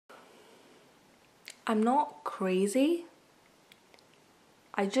I'm not crazy.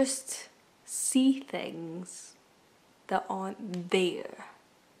 I just see things that aren't there.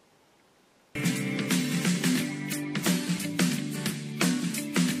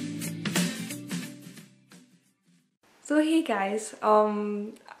 So hey guys,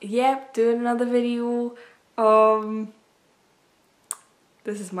 yep, doing another video.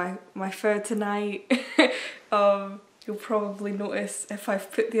 This is my third tonight. You'll probably notice if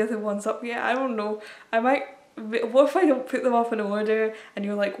I've put the other ones up yet. I don't know. I might. What if I don't put them up in order and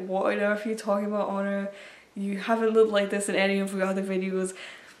you're like, what on earth are you talking about, Honor? You haven't looked like this in any of your other videos.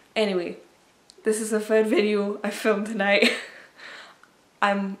 Anyway, this is the third video I filmed tonight.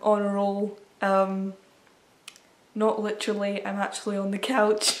 I'm on a roll. Not literally, I'm actually on the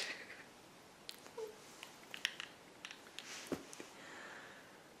couch.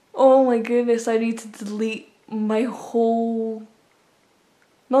 Oh my goodness, I need to delete my whole,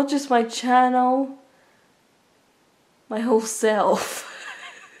 not just my channel, my whole self.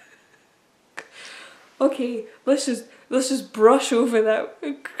 Okay, let's just brush over that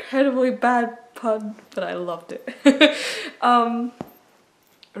incredibly bad pun, but I loved it.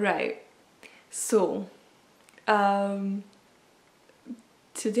 Right. So,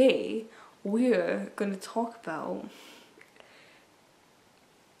 today we're going to talk about,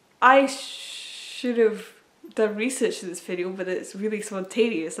 I should have done research for this video, but it's really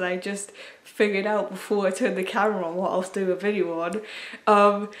spontaneous and I just figured out before I turned the camera on what I was doing a video on.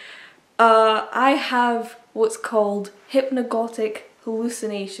 I have what's called hypnagogic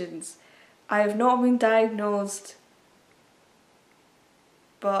hallucinations. I have not been diagnosed,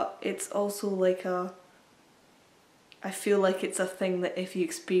 but it's also like I feel like it's a thing that if you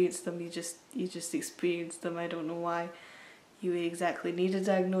experience them, you just experience them. I don't know why you exactly need a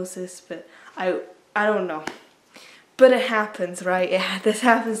diagnosis, but I don't know. But it happens, right? This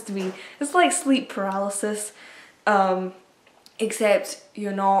happens to me. It's like sleep paralysis, except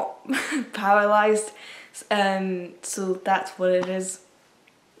you're not paralyzed, so that's what it is.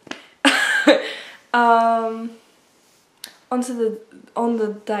 On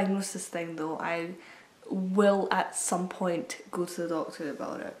the diagnosis thing though, I will at some point go to the doctor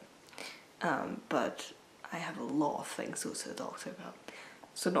about it, but I have a lot of things to go to the doctor about,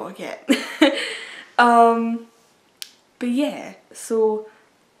 so not yet. But yeah, so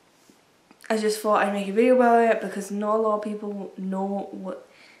I just thought I'd make a video about it because not a lot of people know what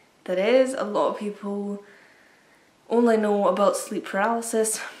that is. A lot of people only know about sleep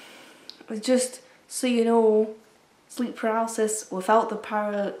paralysis. Just so you know, sleep paralysis without the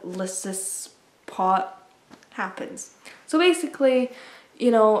paralysis part happens. So basically,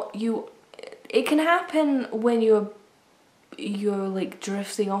 you know, it can happen when you're like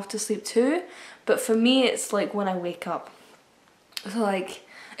drifting off to sleep too, but for me it's like when I wake up. So like,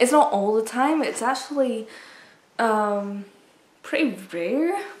 it's not all the time, it's actually pretty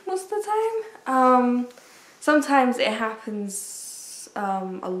rare most of the time. Sometimes it happens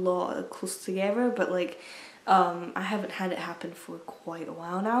a lot close together, but like I haven't had it happen for quite a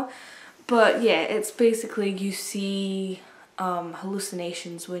while now. But yeah, it's basically you see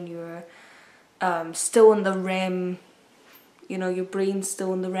hallucinations when you're still in the REM, you know, your brain's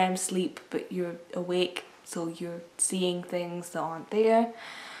still in the REM sleep, but you're awake, so you're seeing things that aren't there.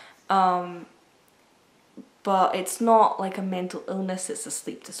 But it's not like a mental illness, it's a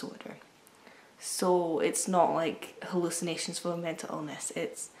sleep disorder. So it's not like hallucinations from a mental illness,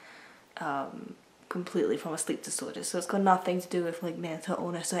 it's completely from a sleep disorder. So it's got nothing to do with like mental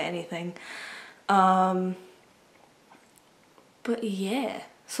illness or anything. But yeah,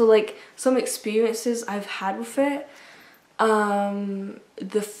 so like some experiences I've had with it.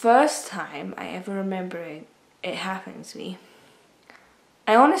 The first time I ever remember it happening to me,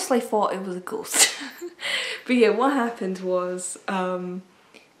 I honestly thought it was a ghost. But yeah, what happened was my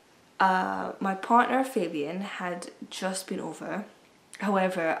partner Fabian had just been over.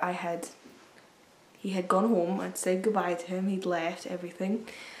 However, he had gone home. I'd said goodbye to him, he'd left everything,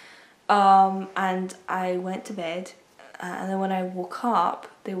 and I went to bed, and then when I woke up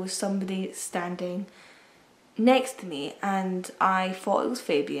there was somebody standing next to me and I thought it was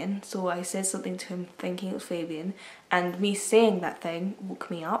Fabian, so I said something to him thinking it was Fabian, and me saying that thing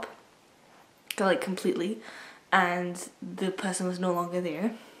woke me up like completely, and the person was no longer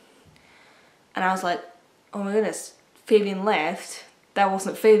there, and I was like, oh my goodness, Fabian left, that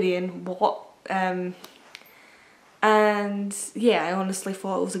wasn't Fabian, what? And yeah, I honestly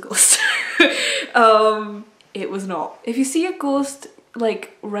thought it was a ghost. It was not. If you see a ghost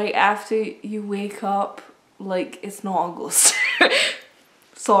like right after you wake up, like, it's not a ghost.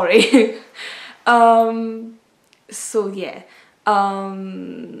 Sorry. So yeah,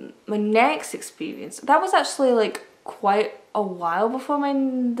 my next experience, that was actually like quite a while before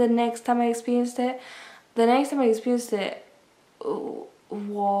the next time I experienced it. The next time I experienced it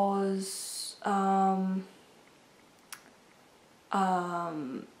was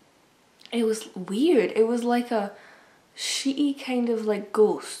it was weird. It was like a sheety kind of like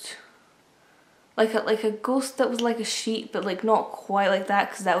ghost. Like a ghost that was like a sheet, but like not quite like that,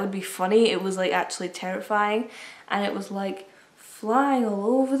 because that would be funny. It was like actually terrifying, and it was like flying all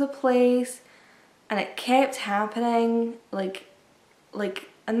over the place, and it kept happening,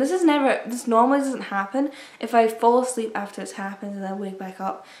 and this normally doesn't happen. If I fall asleep after it's happened and then wake back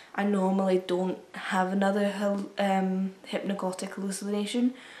up, I normally don't have another hypnagogic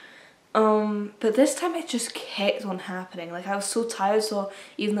hallucination. But this time it just kept on happening. Like, I was so tired, so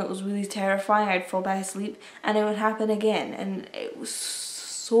even though it was really terrifying, I'd fall back asleep and it would happen again, and it was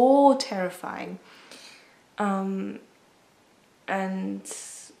so terrifying. And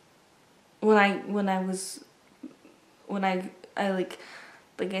when I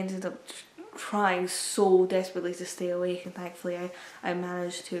ended up trying so desperately to stay awake, and thankfully I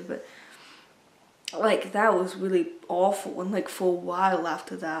managed to, but like, that was really awful. And like, for a while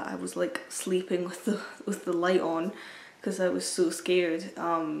after that, I was like sleeping with the light on, because I was so scared.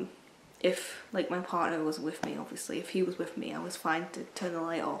 If like my partner was with me, obviously if he was with me, I was fine to turn the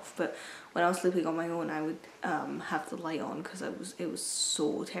light off, but when I was sleeping on my own, I would have the light on, because it was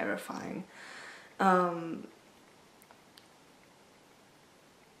so terrifying.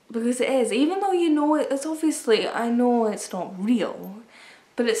 Because it is, even though you know it's obviously, I know it's not real,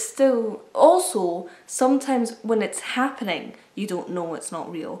 but it's still, also, sometimes when it's happening, you don't know it's not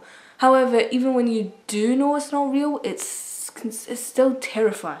real. However, even when you do know it's not real, it's still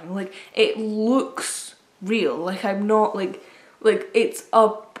terrifying. Like, it looks real. Like, I'm not, like it's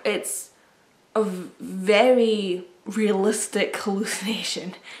a very realistic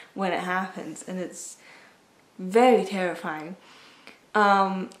hallucination when it happens, and it's very terrifying.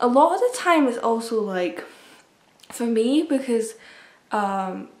 A lot of the time it's also like, for me, because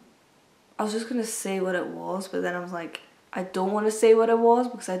I was just gonna say what it was, but then I was like, I don't want to say what it was,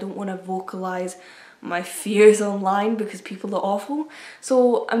 because I don't want to vocalize my fears online, because people are awful.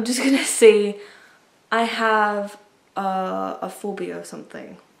 So I'm just gonna say I have a phobia of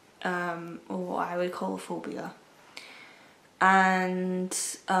something, or what I would call a phobia, and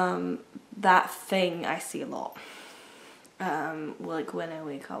that thing I see a lot. Like when I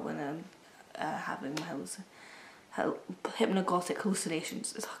wake up, when I'm having my hypnagogic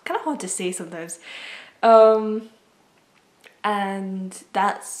hallucinations. It's kind of hard to say sometimes. And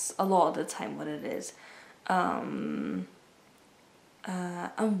that's a lot of the time what it is. And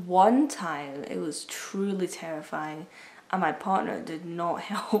one time it was truly terrifying, and my partner did not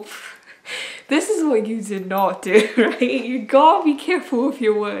help. This is what you did not do, right? You gotta be careful with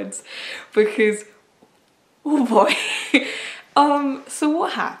your words, because oh boy. So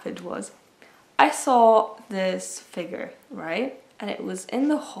what happened was, I saw this figure, right? And it was in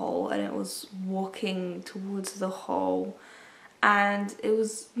the hall, and it was walking towards the hall, and it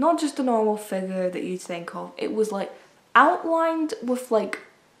was not just a normal figure that you'd think of. It was like outlined with like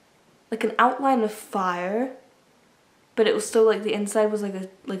an outline of fire, but it was still like the inside was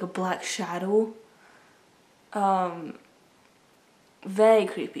like a black shadow. Very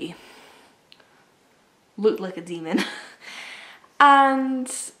creepy. Looked like a demon.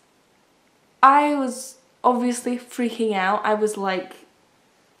 And I was obviously freaking out. I was like,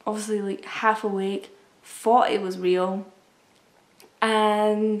 obviously like half awake, thought it was real,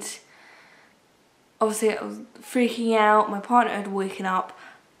 and obviously I was freaking out. My partner had woken up,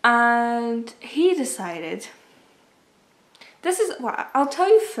 and he decided, this is what I'll tell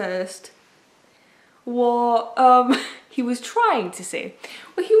you first, what he was trying to say.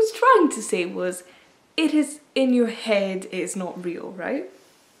 What he was trying to say was, it is in your head, it's not real, right?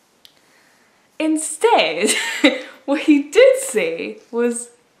 Instead, what he did say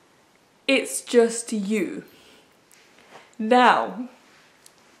was, it's just you. Now,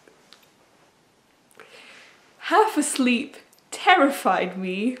 half asleep, terrified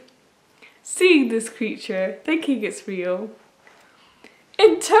me, seeing this creature, thinking it's real,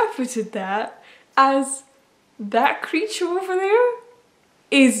 interpreted that as, that creature over there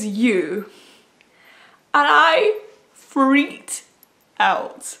is you. And I freaked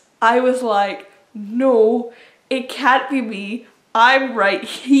out. I was like, no, it can't be me. I'm right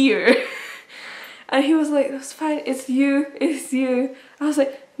here. And he was like, that's fine, it's you, it's you. I was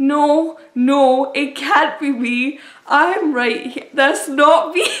like, no, it can't be me. I'm right here. That's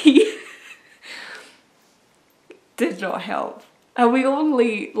not me. Did not help. And we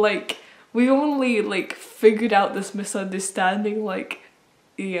only figured out this misunderstanding like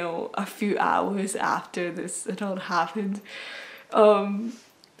you know, a few hours after this had all happened.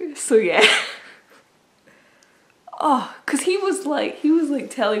 So yeah. Oh, cause he was like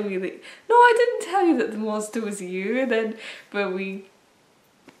telling me that, no, I didn't tell you that the monster was you, and then, but we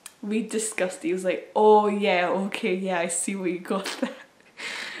discussed it. He was like, oh yeah, okay, yeah, I see what you got there.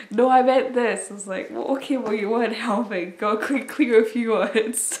 No, I meant this. I was like, well, okay, well, you weren't helping. Gotta clear a few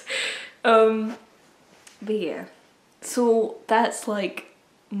words. But yeah, so that's like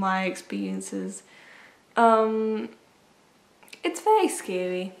my experiences. It's very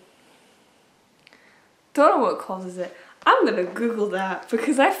scary. Don't know what causes it. I'm gonna Google that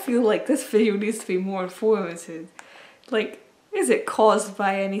because I feel like this video needs to be more informative. Like, is it caused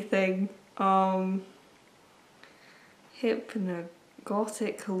by anything? Hypnagogic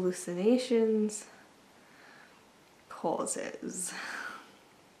hallucinations. Causes.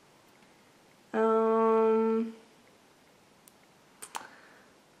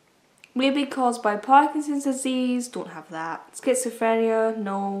 Maybe caused by Parkinson's disease, don't have that. Schizophrenia,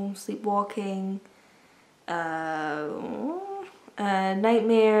 no. Sleepwalking.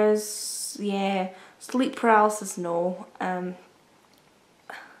 Nightmares, yeah. Sleep paralysis, no. I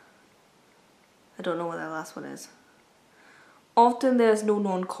don't know what that last one is. Often there's no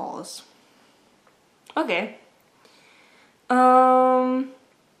known cause. Okay.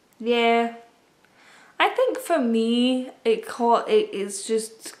 Yeah. I think for me, it's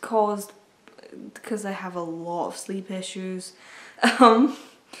just caused because I have a lot of sleep issues. And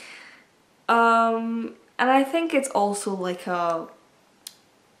I think it's also like a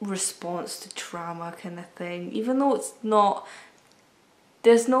response to trauma kind of thing. Even though it's not,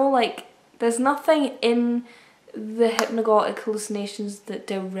 there's nothing in the hypnagogic hallucinations that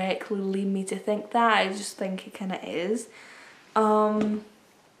directly lead me to think that. I just think it kind of is. But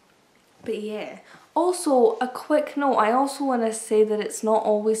yeah. Also, a quick note, I also want to say that it's not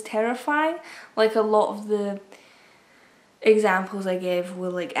always terrifying. Like, a lot of the examples I gave were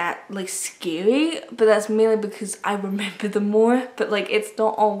like scary, but that's mainly because I remember them more. But like, it's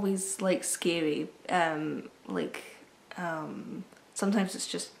not always like scary. Sometimes it's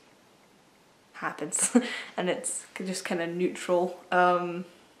just happens and it's just kind of neutral. But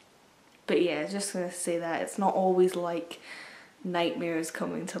yeah, just gonna say that it's not always like nightmares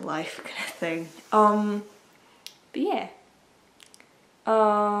coming to life kind of thing. But yeah.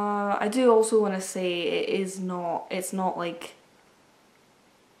 I do also want to say it's not like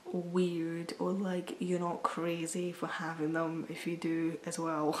weird or like you're not crazy for having them if you do as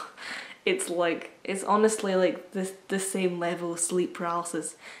well. It's honestly like the same level of sleep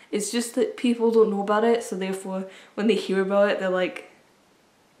paralysis. It's just that people don't know about it, so therefore when they hear about it they're like,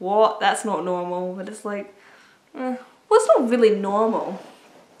 what? That's not normal. But it's like, well, it's not really normal.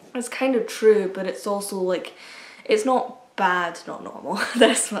 It's kind of true, but it's also like, it's not bad, not normal.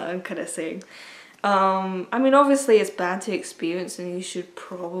 That's what I'm kind of saying. I mean, obviously it's bad to experience and you should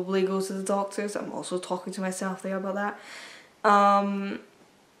probably go to the doctors. I'm also talking to myself there about that.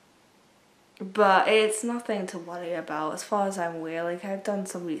 But it's nothing to worry about as far as I'm aware. Like, I've done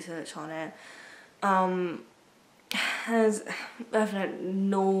some research on it. I've had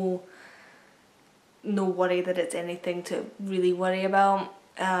no worry that it's anything to really worry about.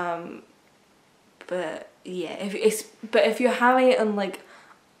 But yeah, if you're having it on like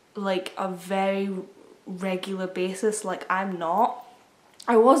a very regular basis, like I'm not.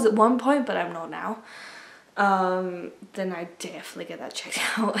 I was at one point, but I'm not now. Then I definitely get that checked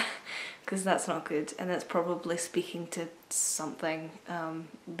out because that's not good, and it's probably speaking to something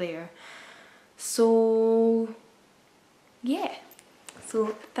there. So yeah.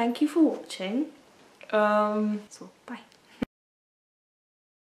 So thank you for watching. So bye.